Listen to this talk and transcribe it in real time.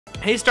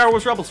Hey Star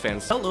Wars Rebels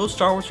fans. Hello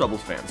Star Wars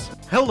Rebels fans.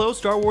 Hello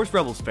Star Wars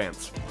Rebels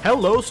fans.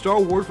 Hello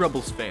Star Wars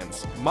Rebels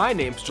fans. My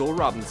name's Joel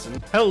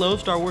Robinson. Hello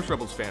Star Wars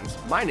Rebels fans.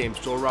 My name's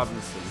Joel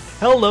Robinson.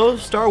 Hello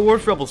Star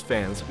Wars Rebels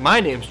fans.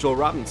 My name's Joel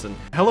Robinson.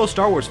 Hello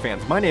Star Wars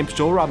fans. My name's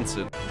Joel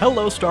Robinson.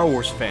 Hello Star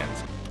Wars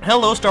fans.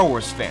 Hello Star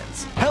Wars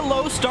fans.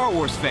 Hello Star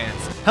Wars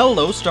fans.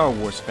 Hello Star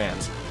Wars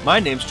fans. My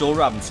name's Joel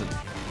Robinson.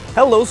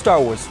 Hello Star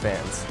Wars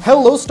fans.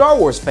 Hello Star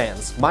Wars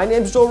fans. My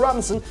name's Joel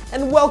Robinson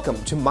and welcome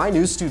to my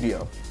new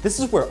studio. This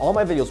is where all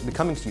my videos will be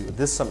coming to you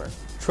this summer.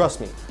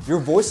 Trust me, your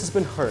voice has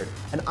been heard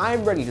and I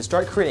am ready to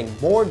start creating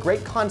more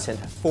great content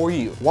for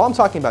you. While I'm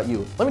talking about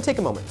you, let me take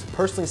a moment to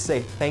personally say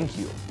thank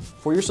you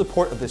for your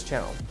support of this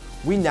channel.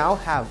 We now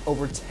have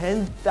over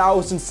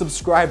 10,000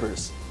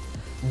 subscribers.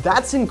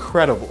 That's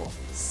incredible.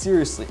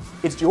 Seriously,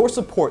 it's your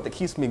support that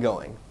keeps me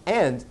going.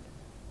 And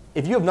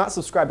if you have not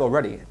subscribed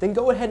already, then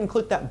go ahead and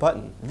click that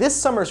button. This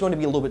summer is going to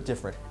be a little bit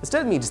different.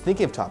 Instead of me just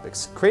thinking of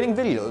topics, creating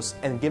videos,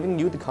 and giving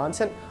you the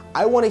content,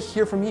 I want to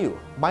hear from you,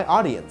 my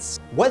audience.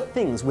 What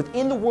things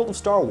within the world of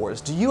Star Wars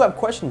do you have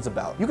questions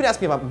about? You can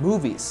ask me about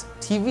movies,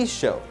 TV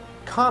show,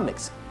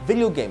 comics,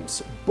 video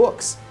games,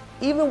 books,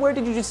 even where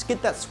did you just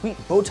get that sweet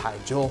bow tie,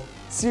 Joel?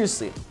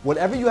 Seriously,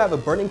 whatever you have a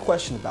burning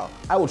question about,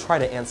 I will try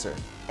to answer.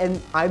 And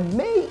I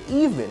may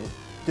even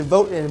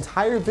devote an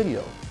entire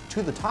video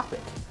to the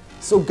topic.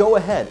 So go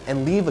ahead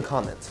and leave a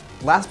comment.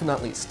 Last but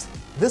not least,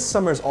 this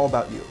summer is all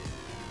about you.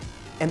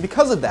 And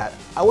because of that,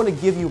 I want to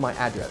give you my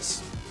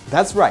address.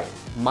 That's right,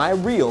 my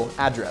real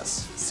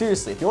address.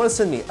 Seriously, if you want to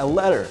send me a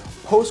letter,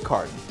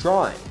 postcard,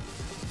 drawing,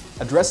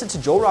 address it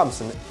to Joel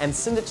Robinson and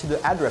send it to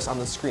the address on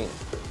the screen.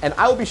 And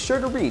I will be sure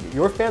to read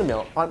your fan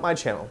mail on my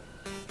channel.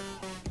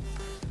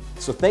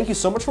 So thank you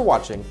so much for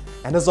watching,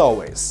 and as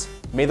always,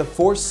 may the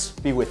Force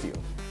be with you.